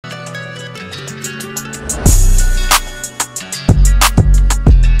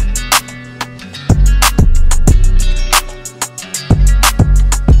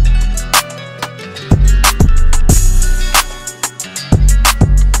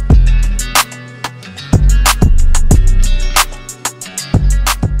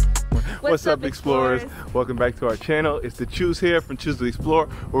What's up, explorers? Welcome back to our channel. It's the Choose here from Choose to Explore,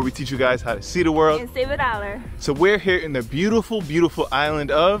 where we teach you guys how to see the world and save $1. So we're here in the beautiful, beautiful island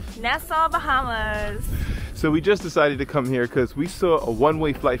of Nassau, Bahamas. So we just decided to come here because we saw a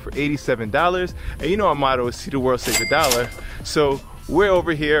one-way flight for $87, and you know our motto is see the world, save $1. So we're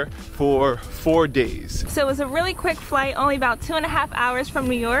over here for 4 days. So it was a really quick flight, only about 2.5 hours from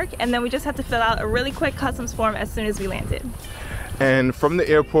New York, and then we just had to fill out a really quick customs form as soon as we landed. And from the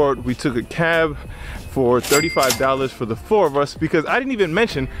airport, we took a cab for $35 for the 4 of us, because I didn't even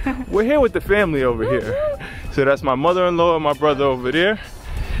mention we're here with the family over here. So that's my mother-in-law and my brother over there.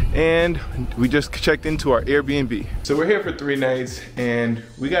 And we just checked into our Airbnb. So we're here for 3 nights and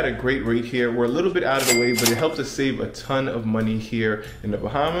we got a great rate here. We're a little bit out of the way, but it helps us save a ton of money here in the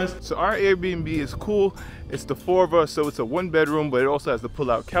Bahamas. So our Airbnb is cool. It's the 4 of us, so it's a 1-bedroom, but it also has the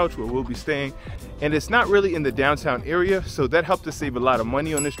pull-out couch where we'll be staying. And it's not really in the downtown area, so that helped us save a lot of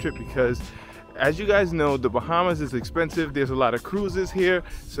money on this trip, because as you guys know, the Bahamas is expensive. There's a lot of cruises here,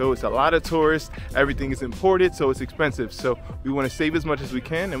 so it's a lot of tourists. Everything is imported, so it's expensive. So we want to save as much as we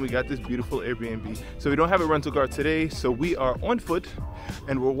can, and we got this beautiful Airbnb. So we don't have a rental car today, so we are on foot,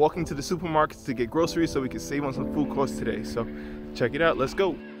 and we're walking to the supermarkets to get groceries so we can save on some food costs today. So check it out, let's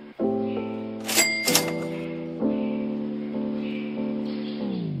go.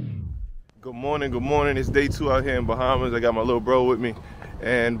 Good morning, good morning. It's day 2 out here in Bahamas. I got my little bro with me.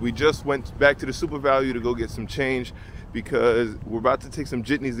 And we just went back to the Super Value to go get some change, because we're about to take some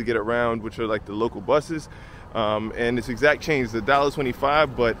jitneys to get around, which are like the local buses. And it's exact change, the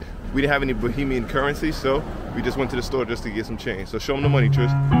 $1.25, but we didn't have any Bahamian currency, so we just went to the store just to get some change. So show them the money,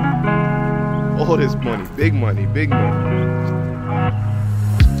 Trish. All this money, big money, big money.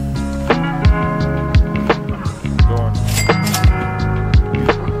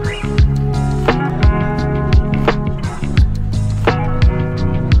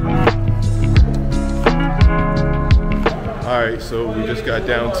 Alright, so we just got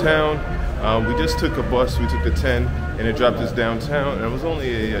downtown. We just took a bus, we took the 10, and it dropped us downtown, and it was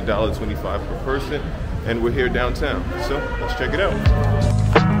only a $1.25 per person, and we're here downtown. So let's check it out.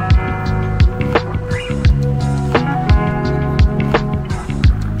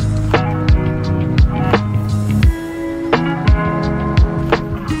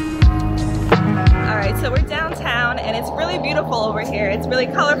 Alright, so we're downtown, and it's really beautiful over here. It's really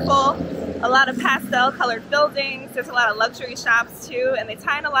colorful. A lot of pastel colored buildings. There's a lot of luxury shops too, and they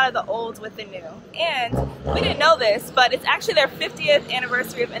tie in a lot of the old with the new. And we didn't know this, but it's actually their 50th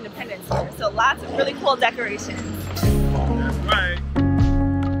anniversary of independence here. So lots of really cool decorations. That's right.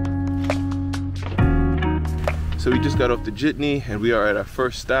 So we just got off the jitney and we are at our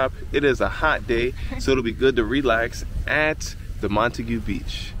first stop. It is a hot day, so it'll be good to relax at the Montague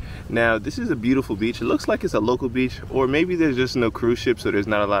Beach. Now, this is a beautiful beach. It looks like it's a local beach, or maybe there's just no cruise ship, so there's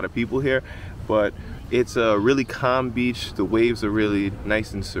not a lot of people here, but it's a really calm beach. The waves are really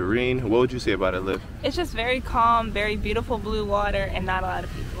nice and serene. What would you say about it, Liv? It's just very calm, very beautiful blue water, and not a lot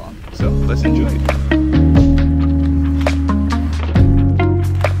of people. So let's enjoy it.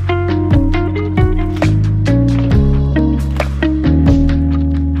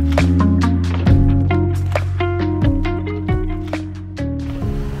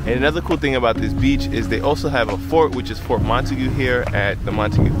 And another cool thing about this beach is they also have a fort, which is Fort Montague here at the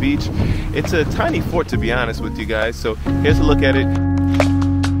Montague Beach. It's a tiny fort, to be honest with you guys. So here's a look at it.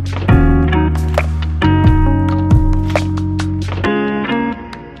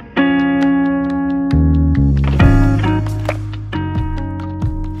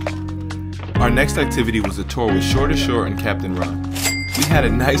 Our next activity was a tour with Shore to Shore and Captain Ron. We had a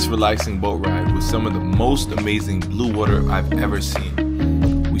nice relaxing boat ride with some of the most amazing blue water I've ever seen.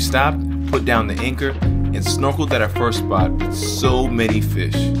 We stopped, put down the anchor, and snorkeled at our first spot with so many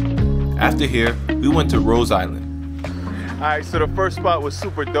fish. After here, we went to Rose Island. Alright, so the first spot was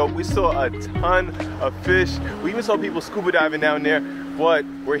super dope. We saw a ton of fish. We even saw people scuba diving down there, but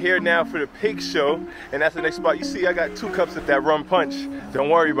we're here now for the pig show, and that's the next spot. You see, I got 2 cups of that rum punch. Don't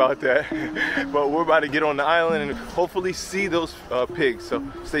worry about that. But we're about to get on the island and hopefully see those pigs, so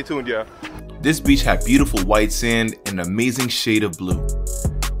stay tuned, y'all. This beach had beautiful white sand and an amazing shade of blue.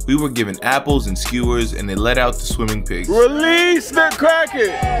 We were given apples and skewers, and they let out the swimming pigs. Release the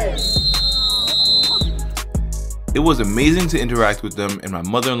Kraken! It was amazing to interact with them, and my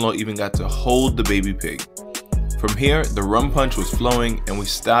mother-in-law even got to hold the baby pig. From here, the rum punch was flowing, and we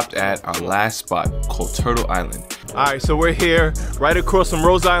stopped at our last spot called Turtle Island. Alright, so we're here. Right across from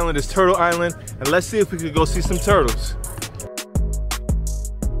Rose Island is Turtle Island, and let's see if we could go see some turtles.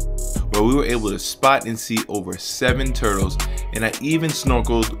 Where we were able to spot and see over 7 turtles, and I even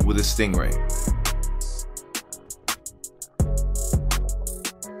snorkeled with a stingray.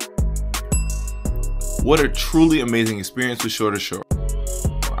 What a truly amazing experience with Shore to Shore.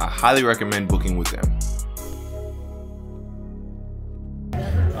 I highly recommend booking with them.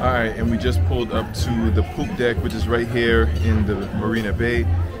 Alright, and we just pulled up to the poop deck, which is right here in the Marina Bay.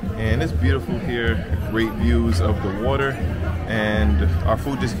 And it's beautiful here, great views of the water. And our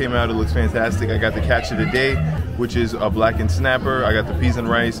food just came out, it looks fantastic. I got the catch of the day, which is a blackened snapper. I got the peas and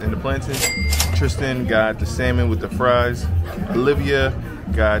rice and the plantain. Tristan got the salmon with the fries. Olivia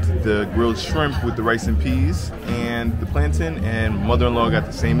got the grilled shrimp with the rice and peas and the plantain, and mother-in-law got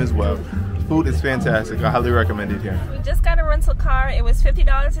the same as well. Food is fantastic. I highly recommend it here. We just got a rental car. It was $50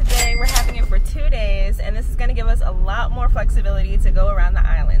 a day. We're having it for 2 days, and this is going to give us a lot more flexibility to go around the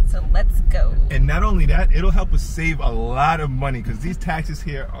island. So let's go. And not only that, it'll help us save a lot of money because these taxis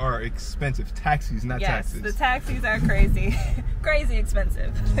here are expensive. Taxis, not taxes. Yes, the taxis are crazy. Crazy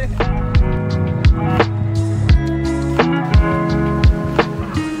expensive.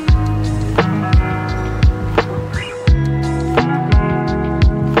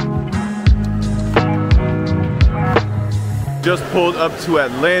 Just pulled up to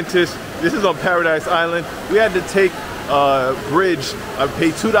Atlantis. This is on Paradise Island. We had to take a bridge. I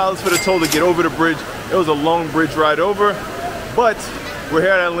paid $2 for the toll to get over the bridge. It was a long bridge ride over, but we're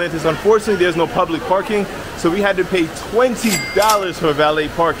here at Atlantis. Unfortunately, there's no public parking, so we had to pay $20 for valet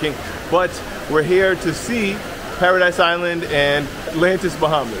parking, but we're here to see Paradise Island and Atlantis,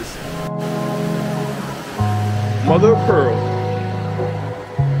 Bahamas. Mother of Pearl.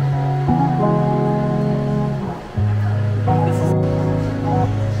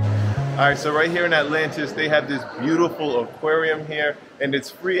 Alright, so right here in Atlantis, they have this beautiful aquarium here, and it's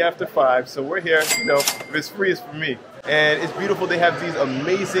free after 5, so we're here, you know, if it's free, it's for me. And it's beautiful, they have these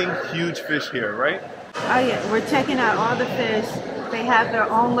amazing, huge fish here, right? Oh yeah, we're checking out all the fish. They have their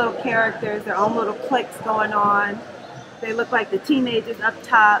own little characters, their own little cliques going on. They look like the teenagers up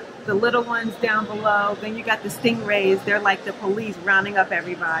top, the little ones down below. Then you got the stingrays, they're like the police rounding up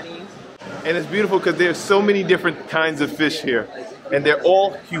everybody. And it's beautiful because there's so many different kinds of fish here, and they're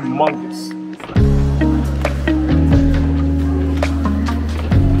all humongous.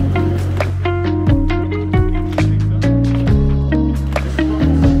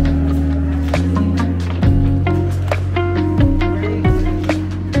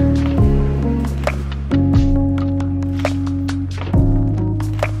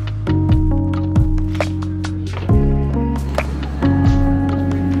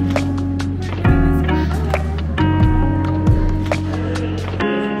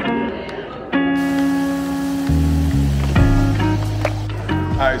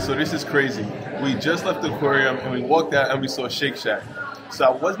 Alright, so this is crazy. We just left the aquarium and we walked out and we saw Shake Shack. So I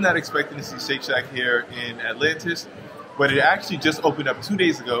was not expecting to see Shake Shack here in Atlantis, but it actually just opened up 2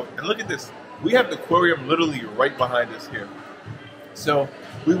 days ago. And look at this. We have the aquarium literally right behind us here. So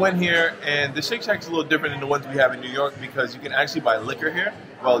we went here, and the Shake Shack is a little different than the ones we have in New York because you can actually buy liquor here.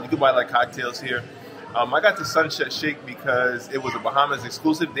 Well, you can buy like cocktails here. I got the Sunset Shake because it was a Bahamas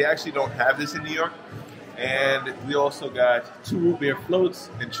exclusive. They actually don't have this in New York. And we also got 2 root beer floats,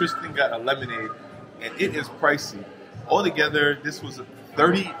 and Tristan got a lemonade, and it is pricey. Altogether, this was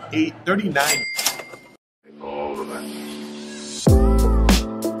 $39.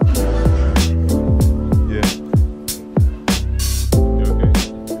 Yeah.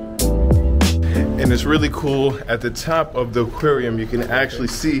 Okay. And it's really cool. At the top of the aquarium, you can actually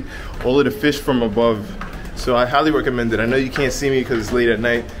see all of the fish from above. So I highly recommend it. I know you can't see me because it's late at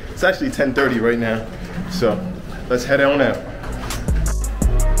night. It's actually 10:30 right now. So let's head on out.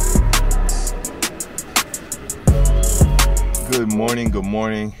 Good morning, good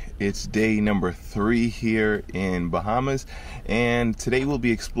morning. It's day number 3 here in Bahamas, and today we'll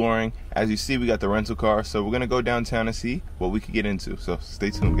be exploring. As you see, we got the rental car, so we're gonna go downtown and see what we could get into. So stay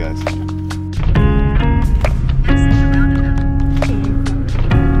tuned, guys.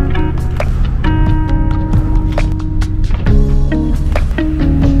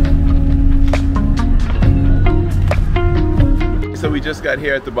 So we just got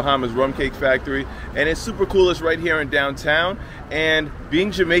here at the Bahamas Rum Cake Factory, and it's super cool. It's right here in downtown, and being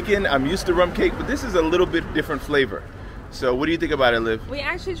Jamaican, I'm used to rum cake, but this is a little bit different flavor. So what do you think about it, Liv? We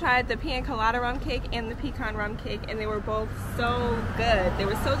actually tried the pina colada rum cake and the pecan rum cake, and they were both so good. They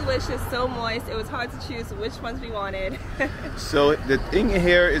were so delicious, so moist. It was hard to choose which ones we wanted. So the thing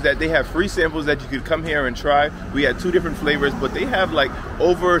here is that they have free samples that you could come here and try. We had 2 different flavors, but they have like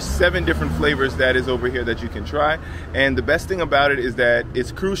over 7 different flavors that is over here that you can try. And the best thing about it is that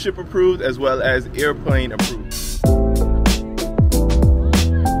it's cruise ship approved as well as airplane approved.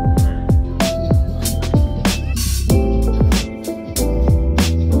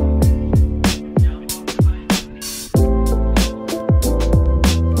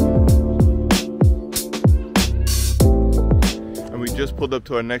 pulled up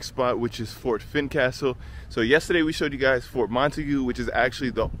to our next spot, which is Fort Fincastle. So yesterday we showed you guys Fort Montague, which is actually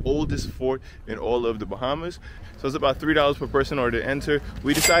the oldest fort in all of the Bahamas. So it's about $3 per person in order to enter.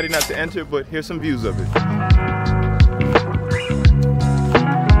 We decided not to enter, but here's some views of it.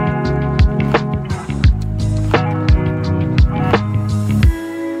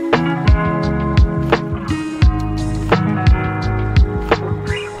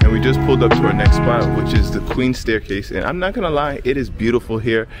 Just pulled up to our next spot, which is the Queen Staircase, and I'm not gonna lie, it is beautiful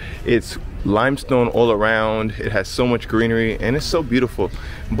here. It's limestone all around, it has so much greenery, and it's so beautiful.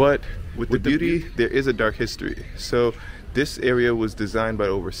 But with the beauty, there is a dark history. So this area was designed by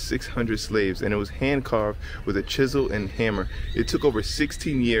over 600 slaves, and it was hand carved with a chisel and hammer. It took over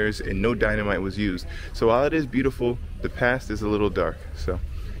 16 years and no dynamite was used. So while it is beautiful, the past is a little dark. So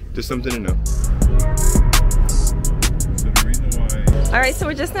just something to know. All right, so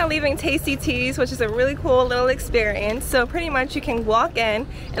we're just now leaving Tasty Teas, which is a really cool little experience. So pretty much you can walk in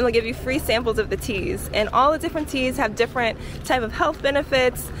and they'll give you free samples of the teas. And all the different teas have different type of health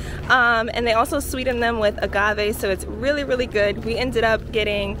benefits. And they also sweeten them with agave, so it's really, really good. We ended up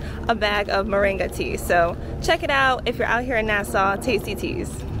getting a bag of moringa tea. So check it out if you're out here in Nassau, Tasty Teas.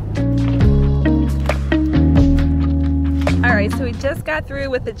 All right, so we just got through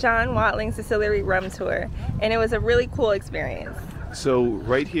with the John Watling's Distillery Rum Tour, and it was a really cool experience. So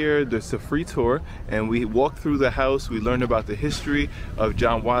right here, there's a free tour, and we walked through the house. We learned about the history of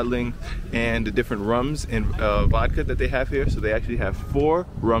John Watling and the different rums and vodka that they have here. So they actually have 4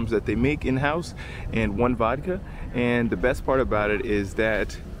 rums that they make in-house and 1 vodka. And the best part about it is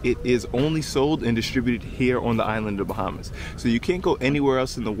that it is only sold and distributed here on the island of the Bahamas. So you can't go anywhere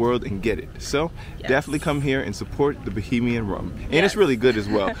else in the world and get it. So definitely come here and support the Bohemian rum. And it's really good as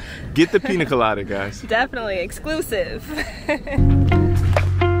well. Get the pina colada, guys. Definitely exclusive.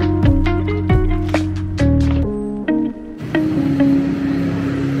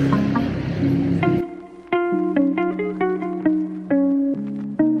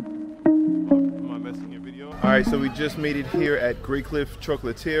 Alright, so we just made it here at Great Cliff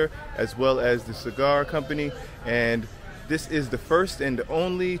Chocolatier, as well as the cigar company, and this is the first and the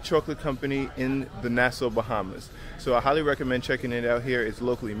only chocolate company in the Nassau, Bahamas. So I highly recommend checking it out here. It's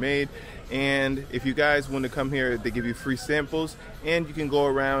locally made, and if you guys want to come here, they give you free samples, and you can go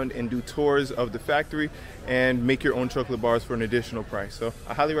around and do tours of the factory and make your own chocolate bars for an additional price. So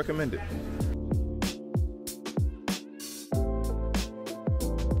I highly recommend it.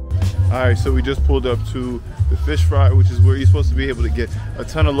 Alright, so we just pulled up to the fish fry, which is where you're supposed to be able to get a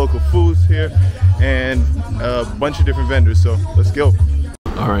ton of local foods here and a bunch of different vendors, so let's go.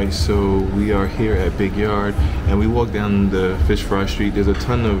 Alright, so we are here at Big Yard, and we walk down the fish fry street. There's a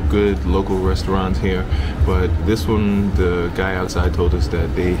ton of good local restaurants here, but this one, the guy outside told us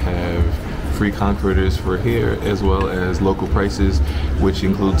that they have free converters for here, as well as local prices, which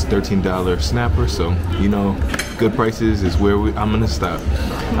includes $13 snapper. So you know, good prices is where I'm gonna stop.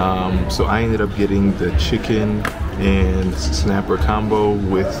 So I ended up getting the chicken and snapper combo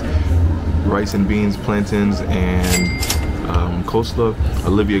with rice and beans, plantains, and coleslaw.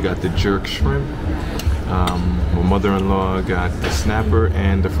 Olivia got the jerk shrimp. My mother-in-law got the snapper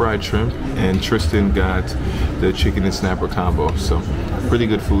and the fried shrimp, and Tristan got the chicken and snapper combo. So pretty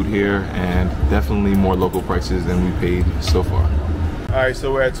good food here, and definitely more local prices than we paid so far. All right,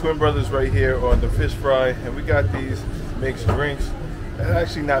 so we're at Twin Brothers right here on the fish fry, and we got these mixed drinks.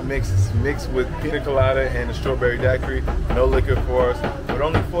 Actually not mixed, it's mixed with pina colada and a strawberry daiquiri. No liquor for us, but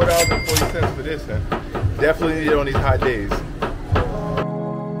only $4.40 for this, and definitely need it on these hot days.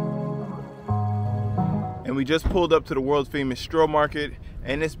 And we just pulled up to the world famous straw market,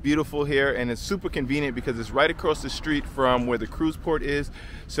 and it's beautiful here, and it's super convenient because it's right across the street from where the cruise port is.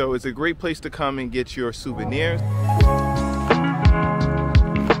 So it's a great place to come and get your souvenirs.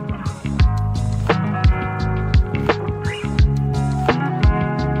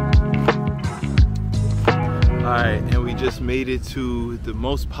 Alright, and we just made it to the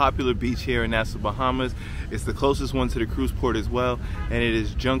most popular beach here in Nassau, Bahamas. It's the closest one to the cruise port as well, and it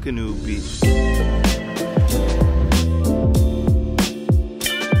is Junkanoo Beach.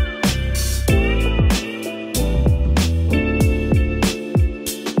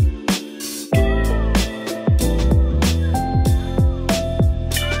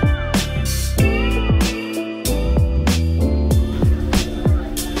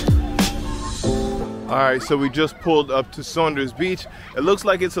 Alright, so we just pulled up to Saunders Beach. It looks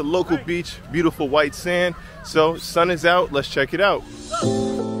like it's a local beach, beautiful white sand. So, sun is out, let's check it out.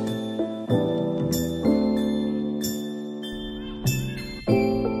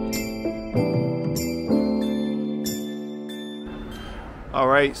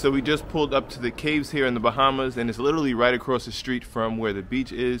 Alright, Alright, so we just pulled up to the caves here in the Bahamas, and it's literally right across the street from where the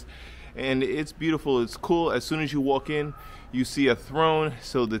beach is. And it's beautiful, it's cool. As soon as you walk in, you see a throne.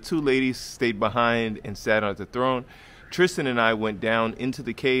 So the two ladies stayed behind and sat on the throne. Tristan and I went down into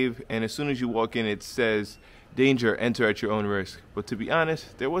the cave, and as soon as you walk in, it says, "Danger, enter at your own risk." But to be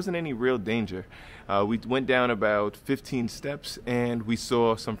honest, there wasn't any real danger. We went down about 15 steps and we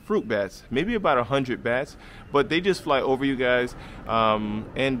saw some fruit bats, maybe about 100 bats, but they just fly over you guys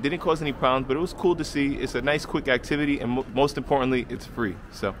and didn't cause any problems, but it was cool to see. It's a nice quick activity, and most importantly, it's free.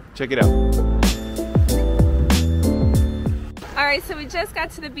 So check it out. Alright, so we just got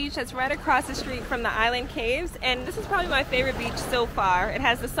to the beach that's right across the street from the island caves, and this is probably my favorite beach so far. It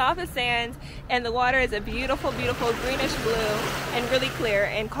has the softest sand, and the water is a beautiful, beautiful greenish blue and really clear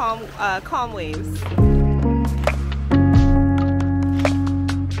and calm waves.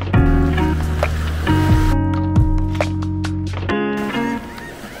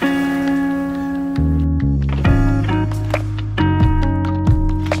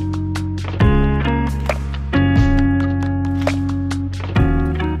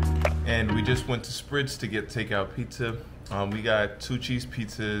 Went to Spritz to get takeout pizza. We got 2 cheese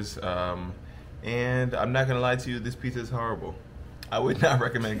pizzas, and I'm not gonna lie to you, this pizza is horrible. I would not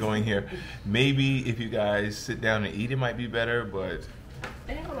recommend going here. Maybe if you guys sit down and eat, it might be better, but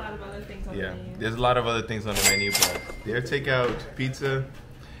they have a lot of other things on the menu. There's a lot of other things on the menu, but their takeout pizza,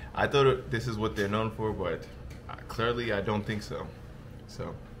 I thought this is what they're known for, but clearly I don't think so.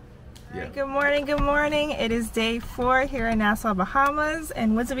 So yeah. Good morning, good morning. It is day 4 here in Nassau, Bahamas,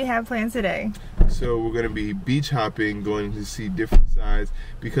 and what do we have planned today? So we're going to be beach hopping, going to see different sides.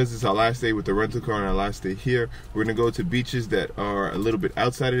 Because it's our last day with the rental car and our last day here, we're going to go to beaches that are a little bit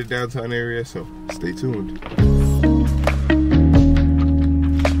outside of the downtown area, so stay tuned.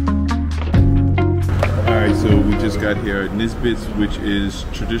 Alright, so we just got here at Nisbet's, which is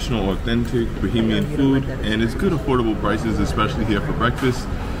traditional, authentic Bohemian food, and it's good affordable prices, especially here for breakfast.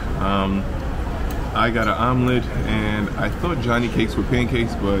 I got an omelet, and I thought Johnny cakes were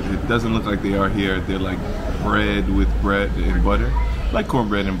pancakes, but it doesn't look like they are here. They're like bread with bread and butter, like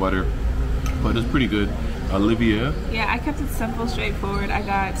cornbread and butter, but it's pretty good. Olivia? Yeah, I kept it simple, straightforward. I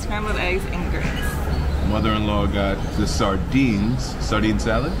got scrambled eggs and grits. Mother-in-law got the sardine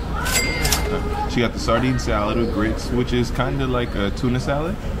salad. She got the sardine salad with grits, which is kind of like a tuna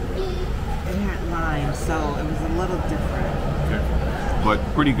salad. It had lime, so it was a little different. Okay. But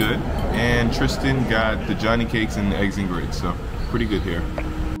pretty good. And Tristan got the Johnny cakes and the eggs and grits, so pretty good here.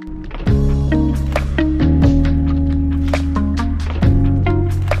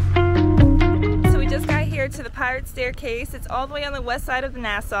 So we just got here to the Pirate Staircase. It's all the way on the west side of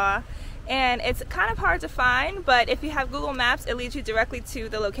Nassau, and it's kind of hard to find, but if you have Google Maps, it leads you directly to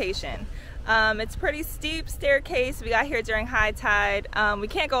the location. It's a pretty steep staircase. We got here during high tide. We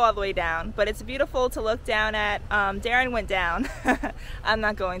can't go all the way down, but it's beautiful to look down at. Darren went down. I'm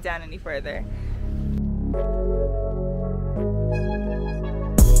not going down any further.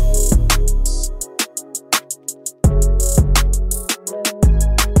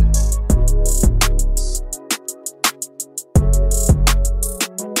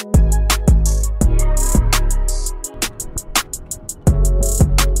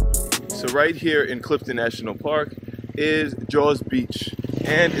 Right here in Clifton National Park is Jaws Beach,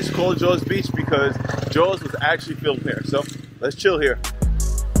 and it's called Jaws Beach because Jaws was actually filmed here. So let's chill here.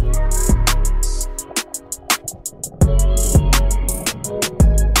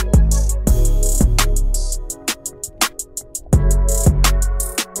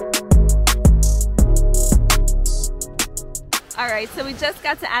 Alright, so we just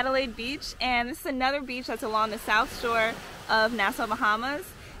got to Adelaide Beach, and this is another beach that's along the south shore of Nassau, Bahamas.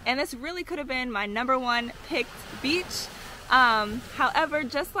 And this really could have been my #1 picked beach. However,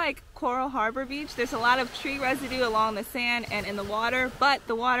 just like Coral Harbor Beach, there's a lot of tree residue along the sand and in the water, but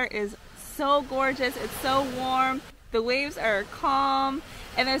the water is so gorgeous, it's so warm, the waves are calm,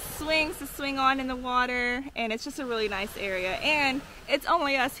 and there's swings to swing on in the water, and it's just a really nice area. And it's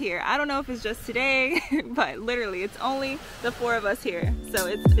only us here. I don't know if it's just today, but literally it's only the 4 of us here, so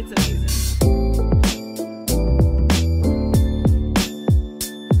it's amazing.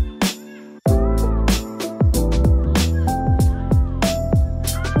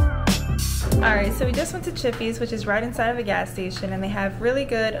 Alright, so we just went to Chippy's, which is right inside of a gas station, and they have really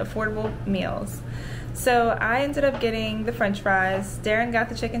good, affordable meals. So I ended up getting the french fries, Darren got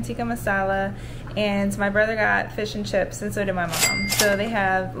the chicken tikka masala, and my brother got fish and chips, and so did my mom. So they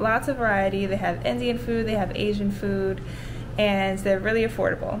have lots of variety. They have Indian food, they have Asian food, and they're really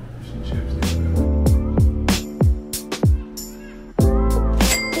affordable. Fish and chips.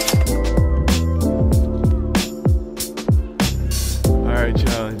 Alright,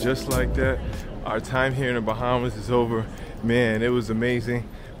 y'all. just like that, our time here in the Bahamas is over. Man, it was amazing.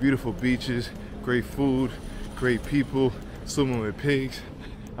 Beautiful beaches, great food, great people, swimming with pigs.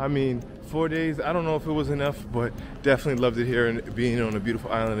 I mean, 4 days, I don't know if it was enough, but definitely loved it here and being on a beautiful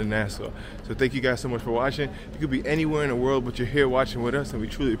island in Nassau. So thank you guys so much for watching. You could be anywhere in the world, but you're here watching with us, and we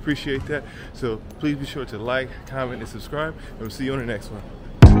truly appreciate that. So please be sure to like, comment, and subscribe, and we'll see you on the next one.